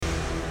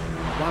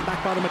Won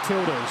back by the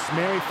Matildas.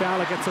 Mary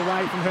Fowler gets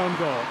away from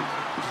Helmgore.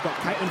 She's got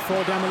Caitlin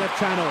Ford down the left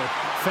channel.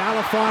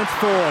 Fowler finds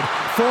Ford.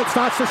 Ford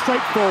starts to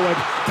straight forward.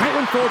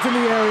 Caitlin Ford's in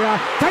the area.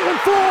 Caitlin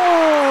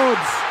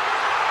Ford's!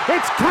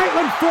 It's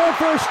Caitlin Ford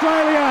for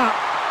Australia.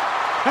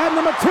 And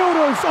the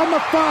Matildas on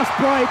the fast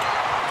break.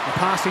 The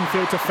passing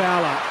field to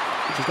Fowler.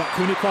 She's got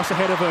Kounelis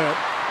ahead of her.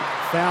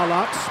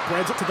 Fowler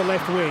spreads it to the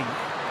left wing.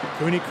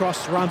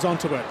 Kounelis runs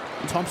onto it.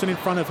 Thompson in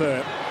front of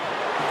her.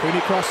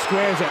 Kounelis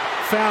squares it.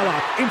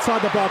 Fowler inside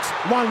the box,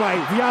 one way,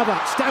 the other,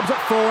 stabs it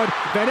forward.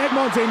 Van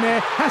Egmond's in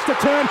there, has to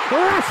turn.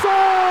 Rasso!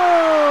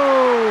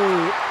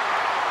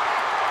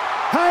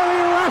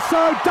 Hayley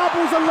Rasso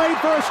doubles the lead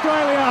for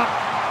Australia.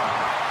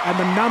 And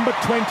the number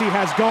 20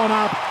 has gone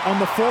up on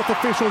the fourth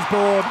officials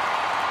board.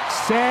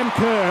 Sam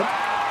Kerr,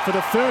 for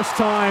the first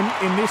time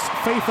in this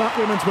FIFA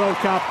Women's World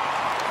Cup.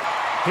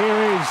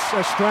 Here is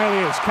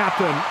Australia's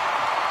captain.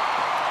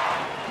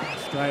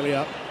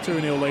 Australia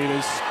 2-0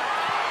 leaders.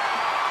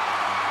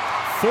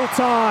 Full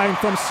time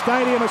from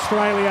Stadium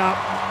Australia,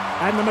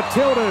 and the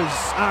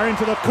Matildas are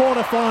into the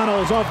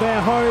quarterfinals of their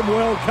home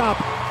World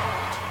Cup.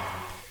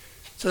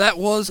 So that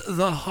was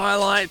the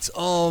highlights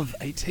of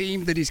a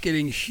team that is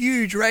getting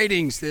huge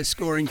ratings. They're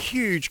scoring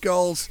huge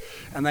goals,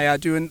 and they are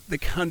doing the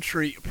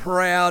country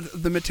proud.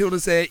 The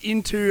Matildas there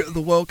into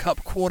the World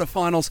Cup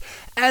quarterfinals,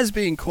 as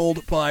being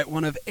called by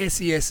one of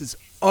SES's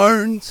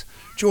own,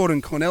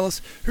 Jordan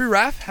Kounelis, who,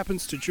 Raf,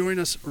 happens to join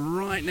us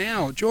right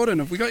now. Jordan,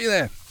 have we got you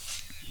there?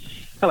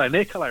 Hello,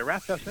 Nick. Hello,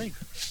 Raph. How's things?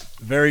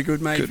 Very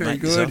good, mate. Very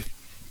good.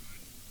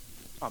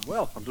 I'm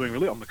well. I'm doing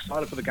really. I'm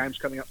excited for the games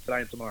coming up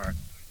today and tomorrow.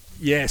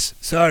 Yes.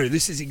 So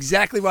this is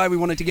exactly why we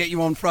wanted to get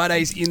you on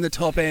Fridays in the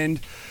top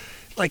end.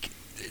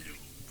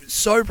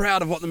 So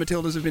proud of what the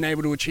Matildas have been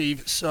able to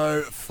achieve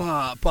so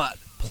far, but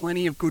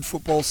plenty of good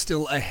football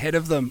still ahead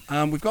of them.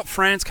 We've got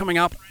France coming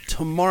up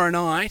tomorrow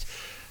night.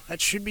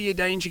 That should be a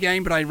danger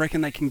game, but I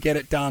reckon they can get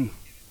it done.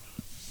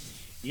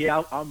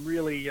 Yeah, I'm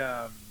really...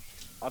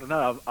 I don't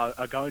know,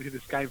 I go into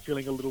this game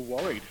feeling a little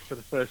worried for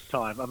the first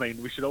time. I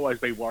mean, we should always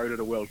be worried at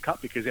a World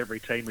Cup because every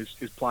team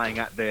is playing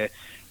at their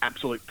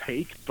absolute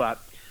peak.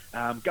 But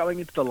going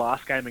into the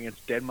last game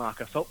against Denmark,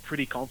 I felt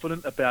pretty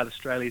confident about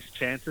Australia's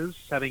chances.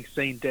 Having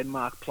seen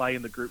Denmark play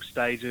in the group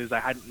stages,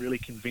 they hadn't really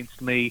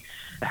convinced me.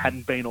 It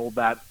hadn't been all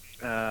that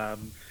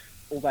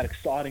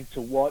exciting to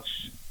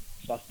watch.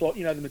 So I thought,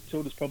 the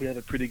Matildas probably have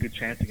a pretty good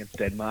chance against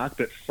Denmark.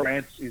 But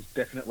France is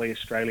definitely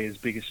Australia's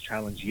biggest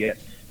challenge yet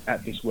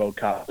at this World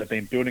Cup. They've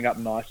been building up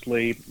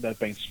nicely. They've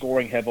been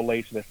scoring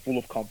heavily, so they're full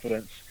of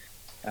confidence.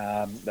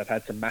 They've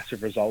had some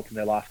massive results in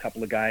their last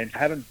couple of games. They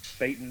haven't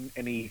beaten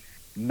any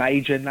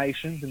major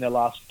nations in their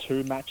last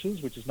two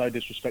matches, which is no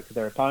disrespect to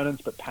their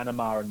opponents, but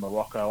Panama and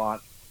Morocco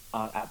aren't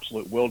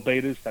absolute world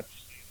beaters.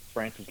 That's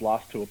France's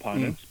last two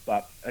opponents.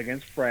 But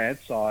against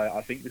France,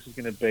 I think this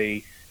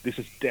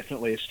is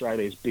definitely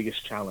Australia's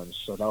biggest challenge.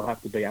 So they'll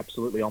have to be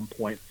absolutely on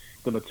point,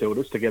 the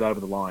Matildas, to get over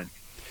the line.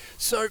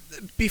 So,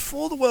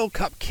 before the World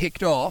Cup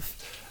kicked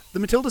off, the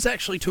Matildas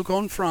actually took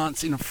on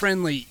France in a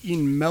friendly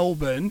in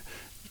Melbourne.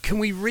 Can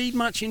we read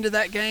much into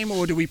that game,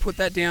 or do we put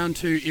that down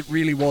to it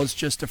really was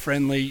just a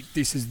friendly,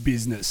 this is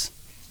business?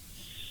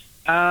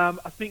 I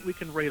think we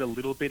can read a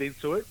little bit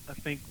into it. I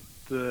think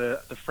the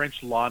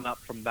French lineup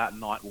from that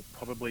night will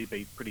probably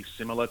be pretty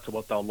similar to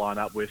what they'll line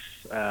up with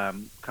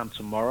come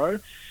tomorrow.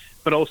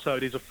 But also,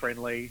 it is a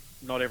friendly.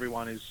 Not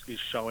everyone is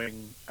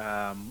showing...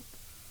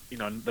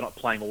 they're not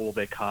playing all of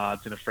their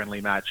cards in a friendly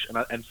match.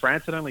 And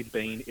France had only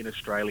been in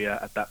Australia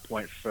at that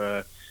point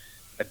for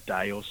a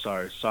day or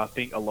so. So I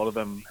think a lot of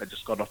them had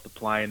just got off the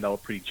plane. They were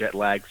pretty jet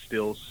lagged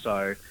still.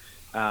 So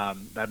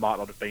they might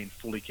not have been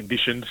fully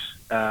conditioned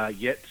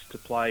yet to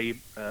play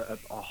a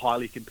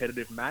highly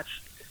competitive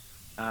match.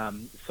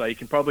 So you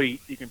can probably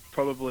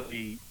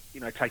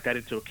take that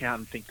into account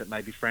and think that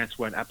maybe France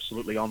weren't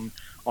absolutely on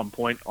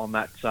point on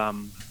that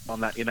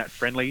in that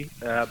friendly.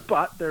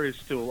 But there is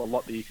still a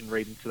lot that you can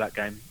read into that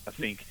game, I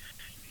think,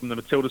 from the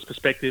Matildas'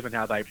 perspective and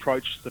how they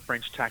approach the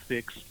French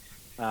tactics.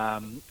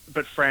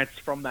 But France,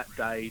 from that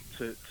day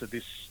to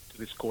this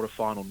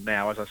quarterfinal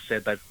now, as I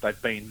said,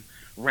 they've been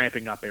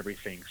ramping up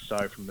everything.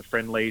 So from the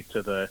friendly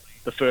to the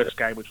first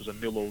game, which was a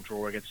 0-0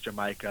 draw against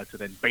Jamaica, to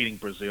then beating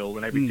Brazil,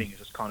 and everything is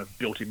just kind of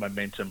built in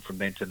momentum from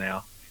then to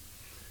now.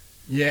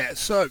 Yeah,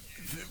 so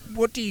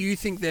what do you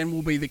think then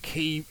will be the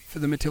key for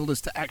the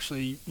Matildas to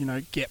actually,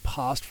 get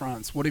past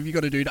France? What have you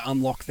got to do to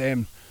unlock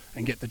them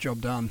and get the job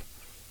done?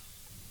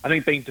 I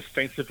think being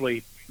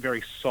defensively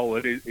very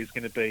solid is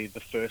going to be the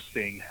first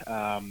thing.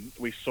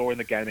 We saw in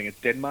the game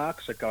against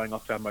Denmark, so going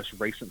off our most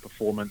recent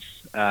performance,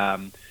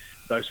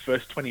 those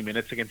first 20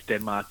 minutes against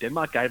Denmark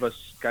gave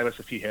us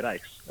a few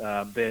headaches.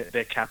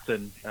 Their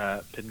captain,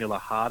 Pernille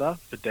Harder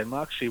for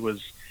Denmark, she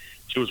was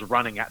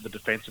running at the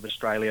defence of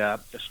Australia.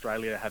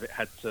 Australia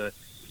had to,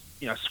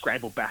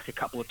 scramble back a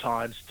couple of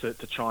times to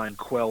try and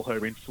quell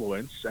her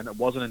influence. And it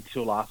wasn't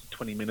until after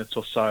 20 minutes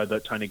or so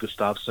that Tony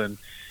Gustafsson,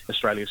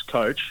 Australia's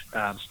coach,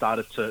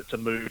 started to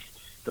move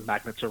the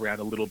magnets around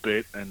a little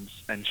bit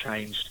and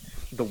changed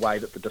the way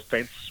that the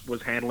defence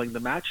was handling the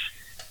match.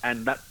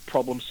 and that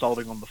problem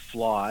solving on the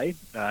fly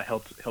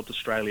helped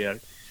Australia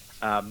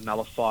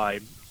nullify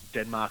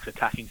Denmark's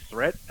attacking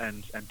threat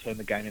and turn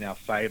the game in our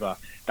favour.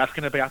 That's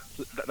going to be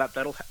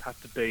that'll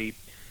have to be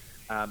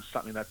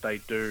something that they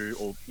do,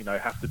 or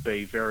have to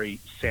be very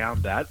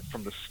sound at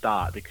from the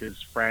start,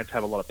 because France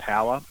have a lot of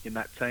power in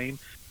that team.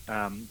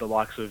 The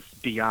likes of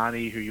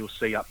Diani, who you'll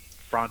see up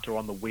front or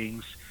on the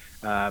wings,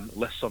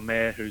 Les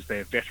Sommer, who's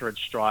their veteran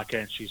striker,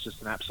 and she's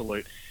just an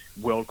absolute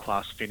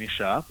world-class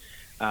finisher.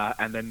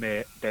 And then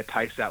their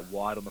pace out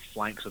wide on the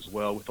flanks as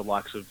well, with the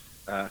likes of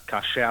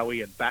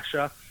Karshawi and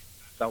Basha.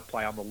 They'll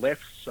play on the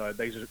left, so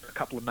these are a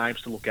couple of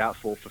names to look out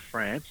for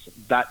France.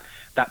 That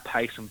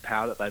pace and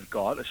power that they've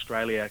got,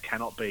 Australia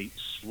cannot be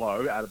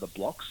slow out of the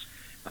blocks.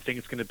 I think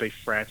it's going to be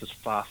France's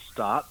fast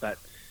start that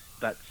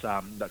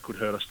could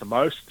hurt us the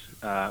most.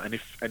 And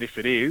if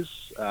it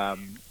is,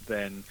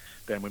 then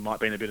we might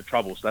be in a bit of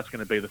trouble. So that's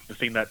going to be the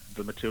thing that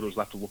the Matildas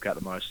will have to look at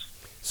the most.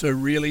 So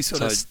really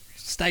sort of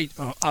state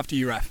after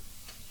you, Raf.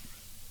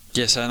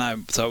 Yes, I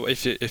know. So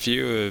if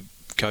you were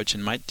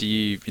coaching, mate, do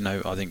you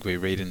I think we're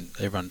reading,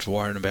 everyone's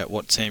worrying about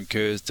what Sam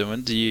Kerr's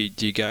doing. Do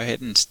you go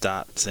ahead and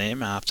start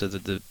Sam after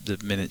the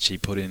minutes she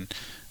put in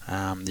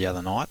the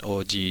other night,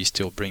 or do you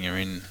still bring her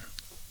in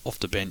off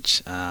the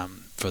bench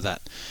for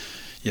that,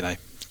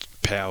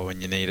 power when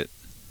you need it?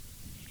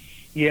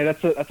 Yeah,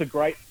 that's a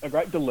great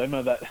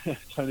dilemma that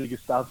Tony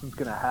Gustafsson's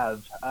going to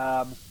have.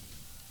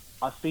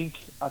 I think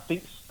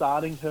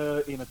starting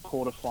her in a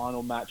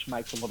quarter-final match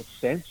makes a lot of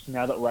sense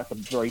now that we're at the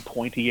very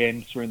pointy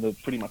end during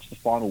pretty much the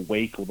final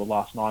week or the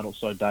last 9 or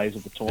so days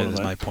of the tournament.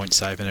 There's no point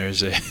saving her, is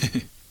there?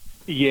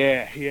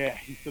 Yeah.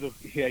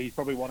 You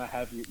probably want to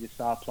have your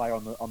star player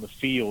on the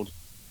field,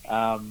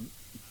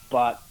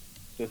 but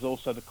there's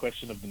also the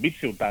question of the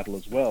midfield battle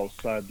as well.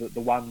 So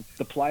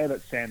the player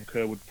that Sam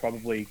Kerr would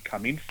probably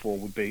come in for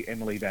would be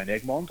Emily Van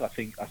Egmond. I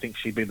think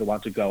she'd be the one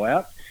to go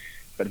out.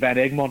 But Van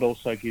Egmond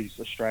also gives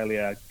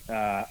Australia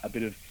a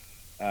bit of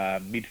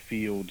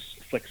midfield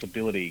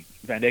flexibility.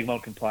 Van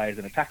Egmond can play as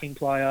an attacking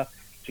player.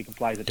 She can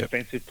play as a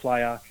defensive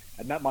player.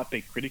 And that might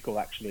be critical,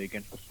 actually,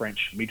 against the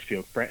French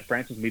midfield.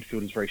 France's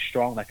midfield is very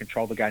strong. They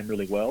control the game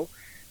really well.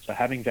 So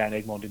having Van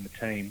Egmond in the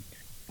team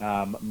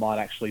might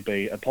actually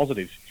be a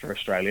positive for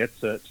Australia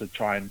to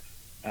try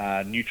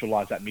and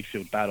neutralise that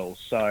midfield battle.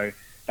 So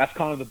that's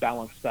kind of the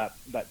balance that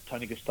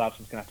Tony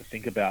Gustafsson's going to have to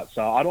think about.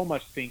 So I'd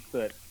almost think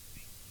that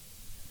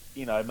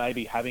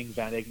maybe having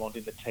Van Egmond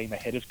in the team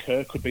ahead of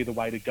Kerr could be the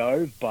way to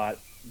go, but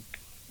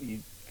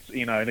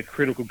in a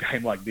critical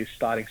game like this,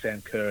 starting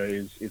Sam Kerr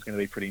is going to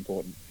be pretty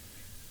important.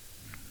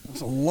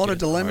 There's a lot of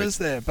dilemmas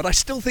there, but I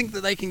still think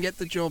that they can get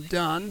the job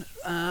done.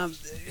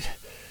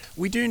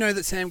 We do know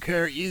that Sam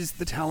Kerr is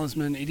the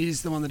talisman. It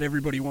is the one that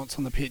everybody wants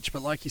on the pitch,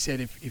 but like you said,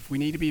 if we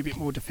need to be a bit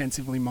more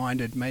defensively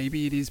minded,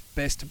 maybe it is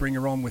best to bring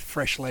her on with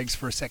fresh legs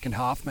for a second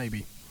half,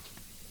 maybe.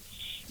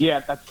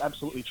 Yeah, that's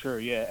absolutely true,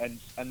 yeah.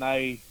 And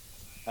they...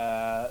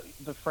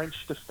 the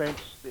French defence,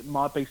 it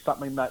might be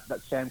something that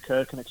Sam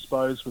Kerr can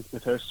expose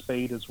with her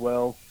speed as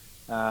well.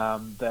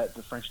 That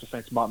the French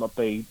defence might not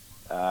be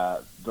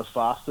the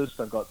fastest.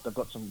 They've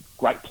got some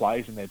great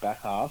plays in their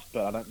back half,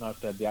 but I don't know if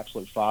they're the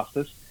absolute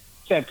fastest.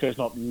 Sam Kerr's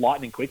not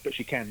lightning quick, but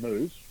she can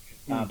move.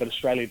 But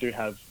Australia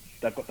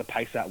they've got the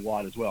pace out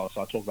wide as well.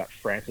 So I talk about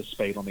France's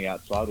speed on the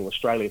outside. Well,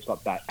 Australia's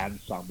got that and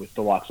some with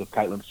the likes of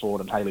Caitlin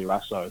Ford and Hayley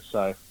Rasso.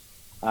 So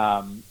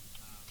I'm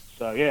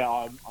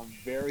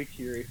very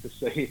curious to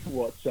see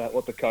what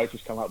the coach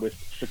has come up with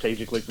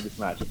strategically for this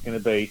match. It's going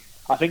to be,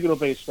 I think it'll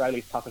be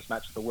Australia's toughest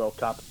match at the World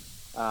Cup,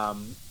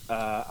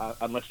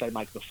 unless they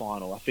make the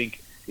final. I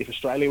think if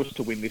Australia was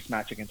to win this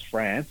match against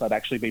France, I'd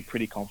actually be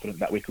pretty confident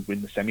that we could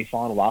win the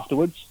semi-final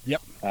afterwards.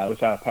 Yep.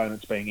 With our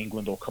opponents being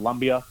England or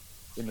Colombia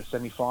in the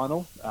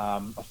semi-final. I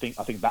think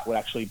that would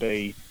actually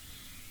be.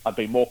 I'd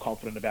be more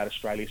confident about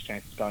Australia's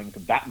chances going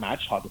into that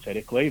match,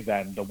 hypothetically,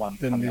 than the one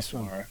coming up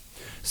tomorrow.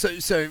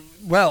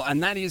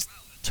 And that is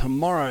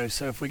tomorrow.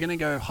 So if we're going to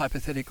go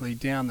hypothetically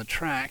down the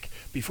track,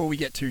 before we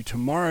get to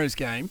tomorrow's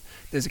game,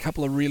 there's a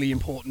couple of really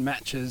important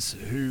matches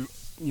who,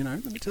 the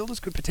Matildas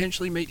could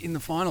potentially meet in the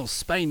finals.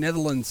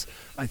 Spain-Netherlands,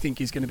 I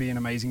think, is going to be an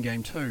amazing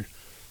game too.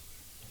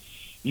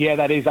 Yeah,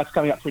 that is. That's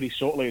coming up pretty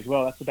shortly as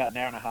well. That's about an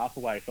hour and a half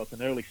away. So it's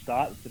an early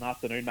start. It's an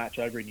afternoon match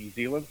over in New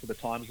Zealand, so the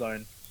time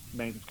zone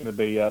means it's going to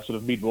be sort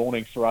of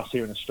mid-morning for us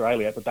here in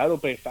Australia. But that'll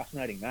be a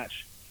fascinating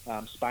match.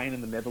 Spain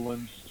and the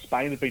Netherlands.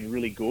 Spain have been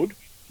really good,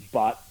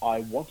 but I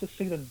want to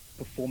see them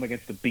perform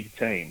against a big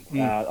team.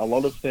 A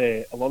lot of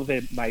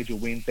their major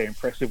wins, their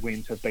impressive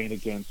wins, have been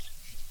against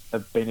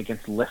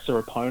lesser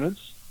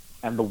opponents,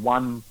 and the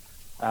one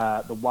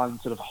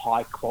sort of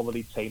high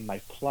quality team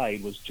they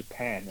played was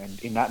Japan, and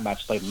in that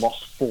match they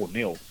lost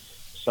 4-0.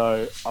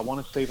 So I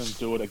want to see them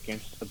do it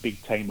against a big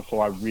team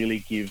before I really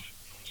give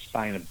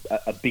Spain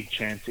a big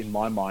chance in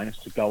my mind is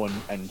to go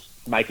and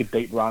make a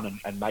deep run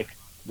and make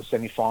the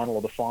semi-final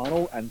or the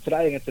final. And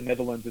today against the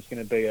Netherlands is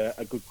going to be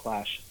a good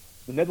clash.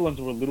 The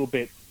Netherlands were a little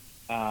bit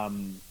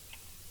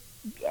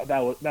they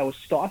were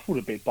stifled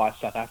a bit by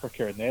South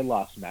Africa in their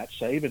last match.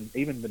 So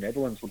even the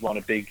Netherlands would want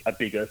a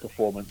bigger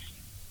performance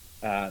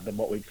than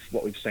what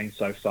we've seen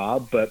so far.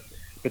 But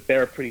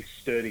they're a pretty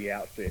sturdy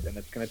outfit, and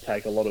it's going to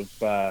take a lot of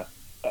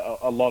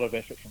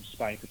effort from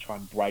Spain to try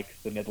and break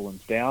the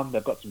Netherlands down.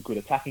 They've got some good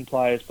attacking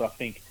players, but I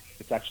think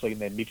it's actually in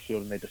their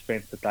midfield and their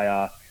defence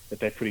that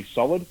they're pretty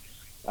solid.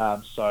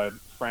 So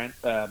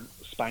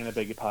Spain, I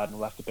beg your pardon,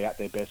 will have to be at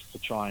their best to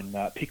try and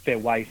pick their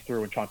way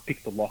through and try and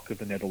pick the lock of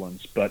the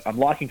Netherlands. But I'm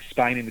liking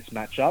Spain in this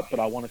matchup, but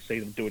I want to see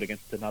them do it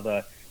against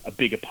a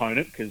big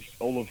opponent, because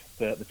all of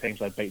the teams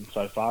they've beaten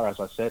so far, as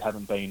I said,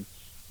 haven't been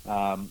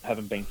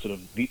sort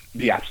of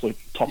the absolute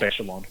top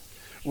echelon.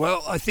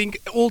 Well, I think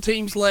all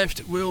teams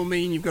left will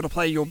mean you've got to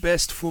play your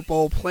best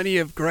football. Plenty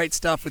of great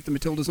stuff with the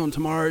Matildas on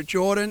tomorrow.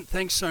 Jordan,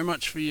 thanks so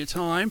much for your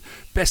time.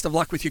 Best of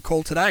luck with your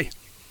call today.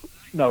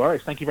 No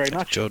worries. Thank you very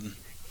much. Jordan.